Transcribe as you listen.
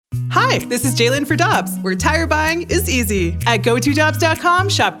Hi, this is Jalen for Dobbs, where tire buying is easy. At GoToDobbs.com,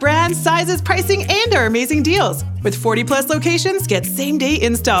 shop brands, sizes, pricing, and our amazing deals. With 40-plus locations, get same-day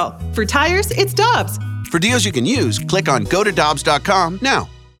install. For tires, it's Dobbs. For deals you can use, click on GoToDobbs.com now.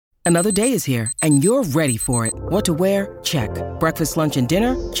 Another day is here, and you're ready for it. What to wear? Check. Breakfast, lunch, and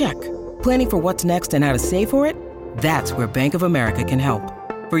dinner? Check. Planning for what's next and how to save for it? That's where Bank of America can help.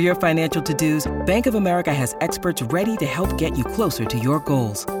 For your financial to-dos, Bank of America has experts ready to help get you closer to your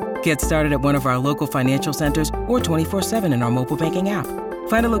goals. Get started at one of our local financial centers or 24/7 in our mobile banking app.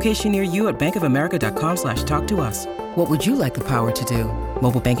 Find a location near you at bankofamerica.com/talktous. What would you like the power to do?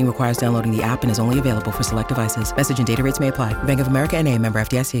 Mobile banking requires downloading the app and is only available for select devices. Message and data rates may apply. Bank of America N.A., member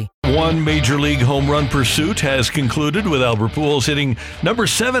FDIC. One Major League home run pursuit has concluded with Albert Pujols hitting number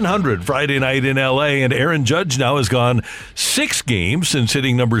 700 Friday night in L.A., and Aaron Judge now has gone 6 games since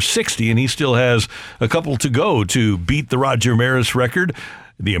hitting number 60, and he still has a couple to go to beat the Roger Maris record,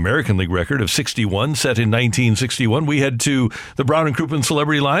 the American League record of 61, set in 1961. We head to the Brown and Crouppen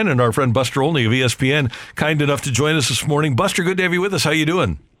Celebrity Line, and our friend Buster Olney of ESPN, kind enough to join us this morning. Buster, good to have you with us. How you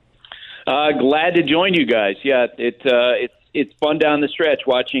doing? Glad to join you guys. Yeah, it's fun down the stretch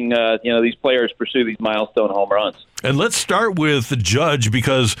watching these players pursue these milestone home runs. And let's start with the Judge,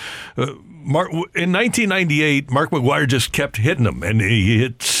 because in 1998, Mark McGwire just kept hitting them, and he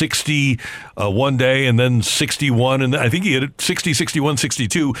hit 60 one day, and then 61, and I think he hit 60, 61,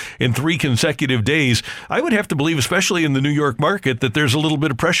 62 in 3 consecutive days. I would have to believe, especially in the New York market, that there's a little bit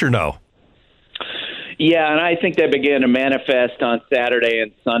of pressure now. Yeah, and I think that began to manifest on Saturday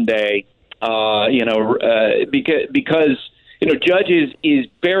and Sunday, because Judge is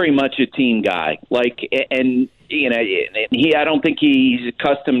very much a team guy. I don't think he's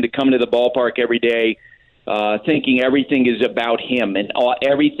accustomed to coming to the ballpark every day thinking everything is about him and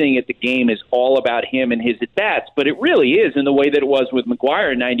everything at the game is all about him and his at-bats. But it really is in the way that it was with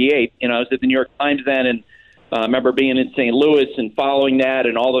McGwire in 98. I was at the New York Times then, and I remember being in St. Louis and following that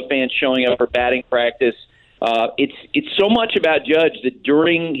and all the fans showing up for batting practice. It's so much about Judge that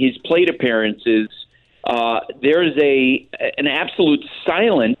during his plate appearances, there's an absolute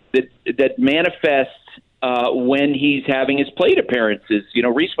silence that manifests when he's having his plate appearances.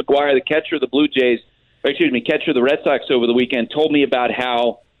 Reese McGuire, the catcher of the catcher of the Red Sox over the weekend, told me about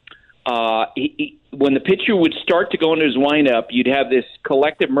how when the pitcher would start to go into his windup, you'd have this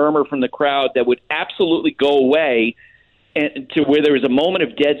collective murmur from the crowd that would absolutely go away, and to where there was a moment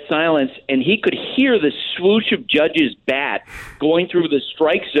of dead silence, and he could hear the swoosh of Judge's bat going through the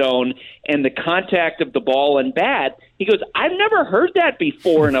strike zone and the contact of the ball and bat. He goes, I've never heard that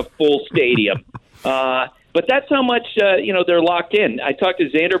before in a full stadium. But that's how much, they're locked in. I talked to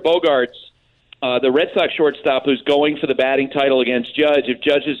Xander Bogaerts, the Red Sox shortstop, who's going for the batting title against Judge. If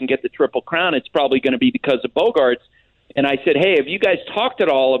Judge doesn't get the Triple Crown, it's probably going to be because of Bogaerts. And I said, hey, have you guys talked at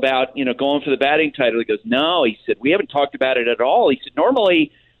all about, going for the batting title? He goes, no. He said, we haven't talked about it at all. He said,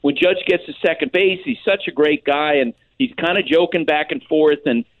 normally when Judge gets to second base, he's such a great guy, and he's kind of joking back and forth.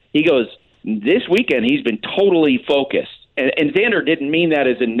 And he goes, this weekend he's been totally focused. And Xander didn't mean that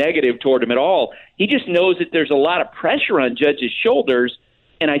as a negative toward him at all. He just knows that there's a lot of pressure on Judge's shoulders,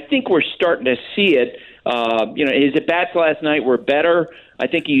 and I think we're starting to see it. His at-bats last night were better. I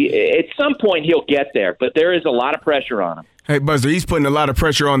think at some point he'll get there, but there is a lot of pressure on him. Hey, Buster, he's putting a lot of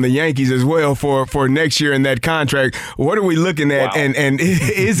pressure on the Yankees as well for next year in that contract. What are we looking at? Wow. And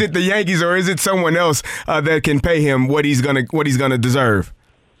is it the Yankees or is it someone else that can pay him what he's gonna deserve?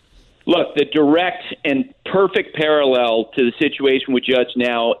 Look, the direct and perfect parallel to the situation with Judge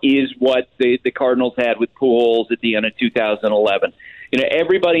now is what the Cardinals had with Pujols at the end of 2011.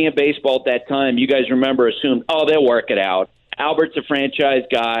 Everybody in baseball at that time, you guys remember, assumed, they'll work it out. Albert's a franchise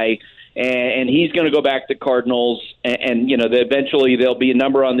guy, and he's going to go back to Cardinals, and eventually there'll be a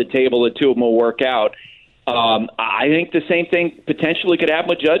number on the table. The two of them will work out. I think the same thing potentially could happen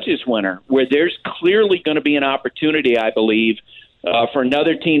with Judge this winter, where there's clearly going to be an opportunity, I believe, for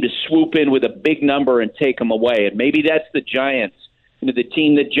another team to swoop in with a big number and take them away. And maybe that's the Giants, the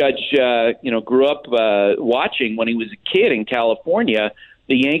team that Judge grew up watching when he was a kid in California.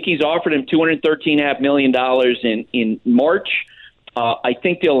 The Yankees offered him $213.5 million in March. I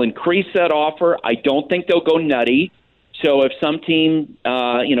think they'll increase that offer. I don't think they'll go nutty. So if some team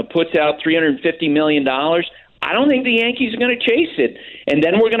puts out $350 million, I don't think the Yankees are going to chase it. And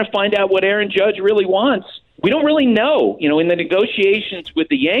then we're going to find out what Aaron Judge really wants. We don't really know. In the negotiations with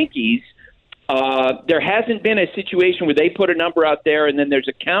the Yankees, there hasn't been a situation where they put a number out there and then there's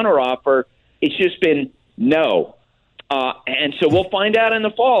a counteroffer. It's just been no. And so we'll find out in the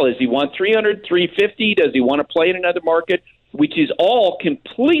fall. Does he want 300, 350? Does he want to play in another market? Which is all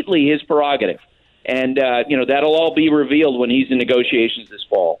completely his prerogative. And, that'll all be revealed when he's in negotiations this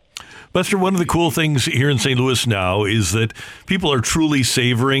fall. Buster, one of the cool things here in St. Louis now is that people are truly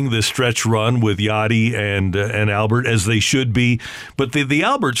savoring this stretch run with Yadi and Albert, as they should be. But the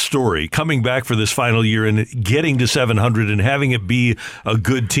Albert story, coming back for this final year and getting to 700 and having it be a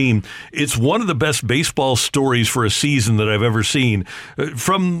good team, it's one of the best baseball stories for a season that I've ever seen.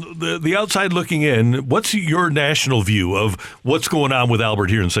 From the outside looking in, what's your national view of what's going on with Albert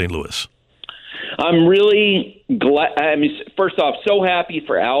here in St. Louis? I'm really glad. I mean, first off, so happy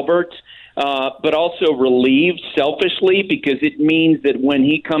for Albert, but also relieved selfishly, because it means that when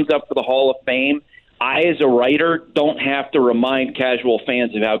he comes up for the Hall of Fame, I, as a writer, don't have to remind casual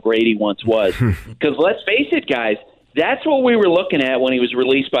fans of how great he once was. Because let's face it, guys, that's what we were looking at when he was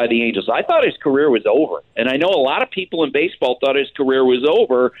released by the Angels. I thought his career was over. And I know a lot of people in baseball thought his career was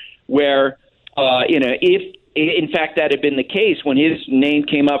over, where, if, in fact, that had been the case, when his name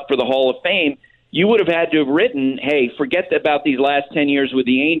came up for the Hall of Fame, you would have had to have written, hey, forget about these last 10 years with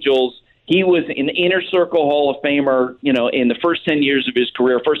the Angels. He was an inner circle Hall of Famer, in the first 10 years of his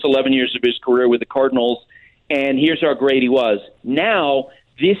career, first 11 years of his career with the Cardinals, and here's how great he was. Now,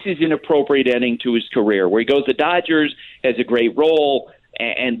 this is an appropriate ending to his career, where he goes to Dodgers, has a great role,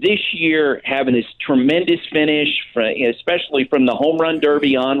 and this year having this tremendous finish, especially from the Home Run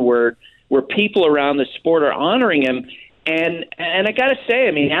Derby onward, where people around the sport are honoring him. And I got to say,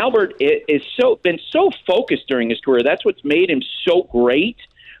 I mean, Albert is been so focused during his career. That's what's made him so great,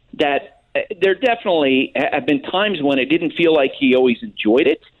 that there definitely have been times when it didn't feel like he always enjoyed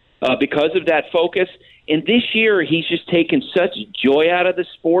it because of that focus. And this year, he's just taken such joy out of the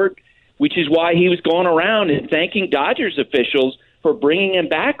sport, which is why he was going around and thanking Dodgers officials for bringing him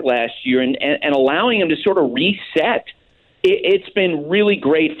back last year and allowing him to sort of reset. It's been really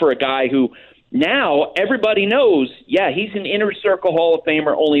great for a guy who now everybody knows, he's an inner circle Hall of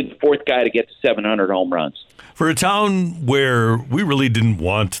Famer, only the fourth guy to get to 700 home runs. For a town where we really didn't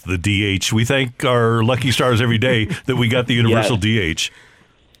want the DH, we thank our lucky stars every day that we got the universal DH.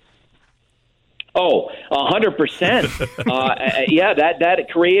 Oh, 100%. That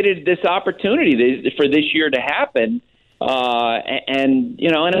created this opportunity for this year to happen. And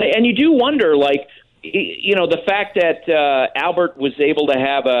you do wonder, the fact that Albert was able to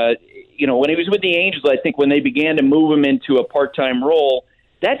have when he was with the Angels, I think when they began to move him into a part-time role,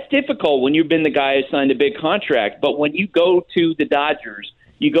 that's difficult when you've been the guy who signed a big contract. But when you go to the Dodgers,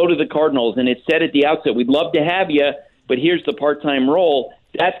 you go to the Cardinals, and it's said at the outset, we'd love to have you, but here's the part-time role.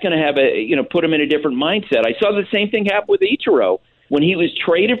 That's going to have put him in a different mindset. I saw the same thing happen with Ichiro. When he was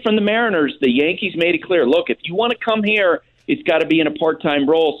traded from the Mariners, the Yankees made it clear, look, if you want to come here, it's got to be in a part-time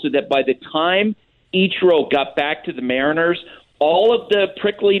role, so that by the time Ichiro got back to the Mariners, all of the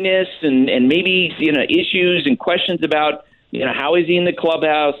prickliness and maybe issues and questions about how is he in the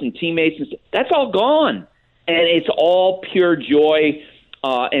clubhouse and teammates and stuff, that's all gone, and it's all pure joy.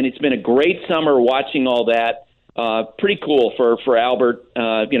 And it's been a great summer watching all that. Pretty cool for Albert,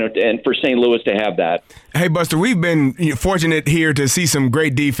 and for St. Louis to have that. Hey, Buster, we've been fortunate here to see some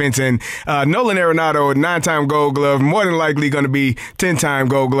great defense, and Nolan Arenado, 9-time Gold Glove, more than likely going to be 10-time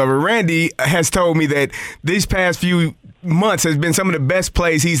Gold Glover. Randy has told me that these past few months has been some of the best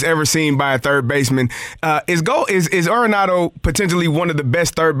plays he's ever seen by a third baseman. Is Arenado potentially one of the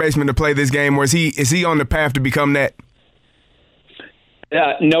best third basemen to play this game, or is he on the path to become that?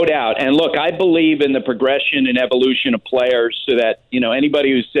 No doubt. And look, I believe in the progression and evolution of players, so that, anybody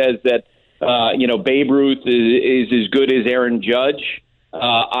who says that, Babe Ruth is as good as Aaron Judge,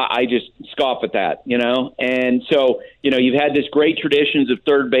 I just scoff at that, And so, you've had this great traditions of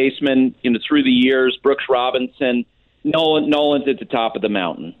third basemen, through the years, Brooks Robinson. Nolan's at the top of the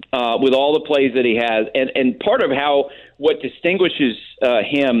mountain with all the plays that he has. And part of what distinguishes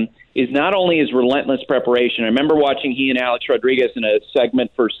him is not only his relentless preparation. I remember watching he and Alex Rodriguez in a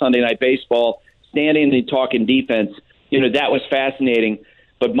segment for Sunday Night Baseball, standing and talking defense. That was fascinating.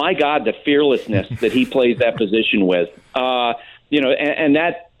 But my God, the fearlessness that he plays that position with, and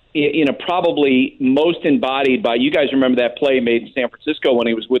that, probably most embodied by, you guys remember that play made in San Francisco when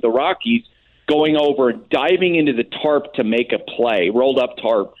he was with the Rockies, going over, diving into the tarp to make a play, rolled up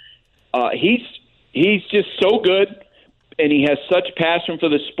tarp. He's just so good, and he has such passion for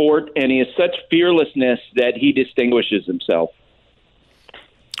the sport, and he has such fearlessness that he distinguishes himself.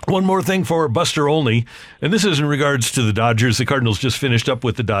 One more thing for Buster Olney, and this is in regards to the Dodgers. The Cardinals just finished up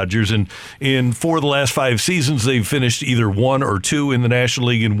with the Dodgers, and for the last 5 seasons, they've finished either 1 or 2 in the National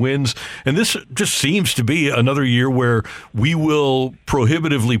League in wins. And this just seems to be another year where we will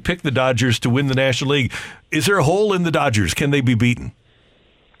prohibitively pick the Dodgers to win the National League. Is there a hole in the Dodgers? Can they be beaten?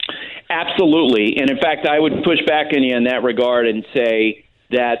 Absolutely. And in fact, I would push back on you in that regard and say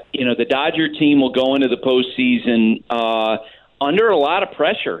that, the Dodger team will go into the postseason under a lot of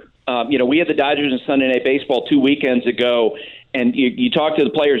pressure. We had the Dodgers in Sunday Night Baseball 2 weekends ago, and you talk to the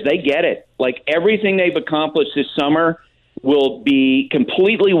players, they get it. Like, everything they've accomplished this summer will be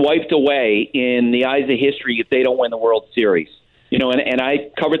completely wiped away in the eyes of history if they don't win the World Series. And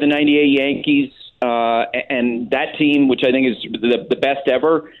I covered the 98 Yankees, and that team, which I think is the best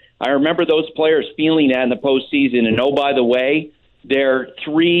ever. I remember those players feeling that in the postseason. And, oh, by the way, there are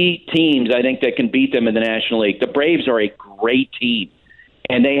 3 teams, I think, that can beat them in the National League. The Braves are a great team,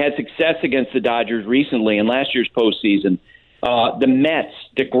 and they had success against the Dodgers recently in last year's postseason. The Mets,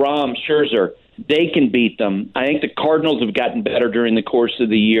 DeGrom, Scherzer, they can beat them. I think the Cardinals have gotten better during the course of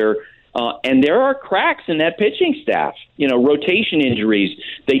the year. And there are cracks in that pitching staff, rotation injuries.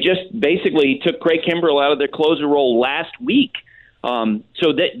 They just basically took Craig Kimbrell out of their closer role last week.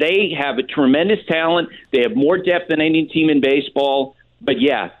 So they have a tremendous talent. They have more depth than any team in baseball. But,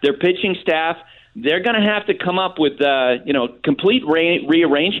 yeah, their pitching staff, they're going to have to come up with, complete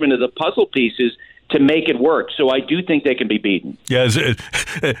rearrangement of the puzzle pieces to make it work. So I do think they can be beaten. Yeah,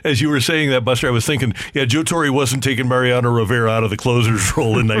 as you were saying that, Buster, I was thinking, Joe Torre wasn't taking Mariano Rivera out of the closer's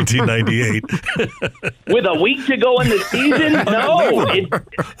role in 1998. With a week to go in the season? No.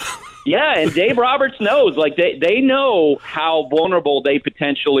 And Dave Roberts knows. Like, they know how vulnerable they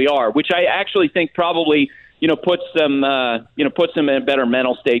potentially are, which I actually think probably, puts them in a better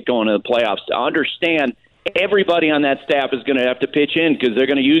mental state going to the playoffs to understand everybody on that staff is going to have to pitch in because they're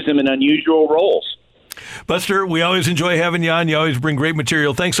going to use them in unusual roles. Buster, we always enjoy having you on. You always bring great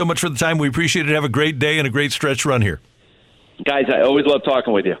material. Thanks so much for the time. We appreciate it. Have a great day and a great stretch run here. Guys, I always love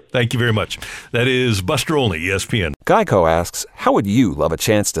talking with you. Thank you very much. That is Buster Olney, ESPN. Geico asks, how would you love a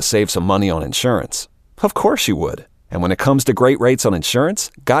chance to save some money on insurance? Of course you would. And when it comes to great rates on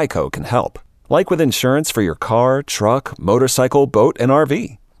insurance, Geico can help. Like with insurance for your car, truck, motorcycle, boat, and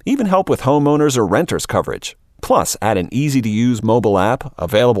RV. Even help with homeowners or renters coverage. Plus, add an easy-to-use mobile app,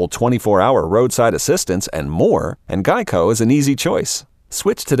 available 24-hour roadside assistance, and more, and Geico is an easy choice.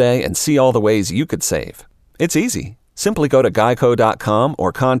 Switch today and see all the ways you could save. It's easy. Simply go to geico.com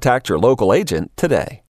or contact your local agent today.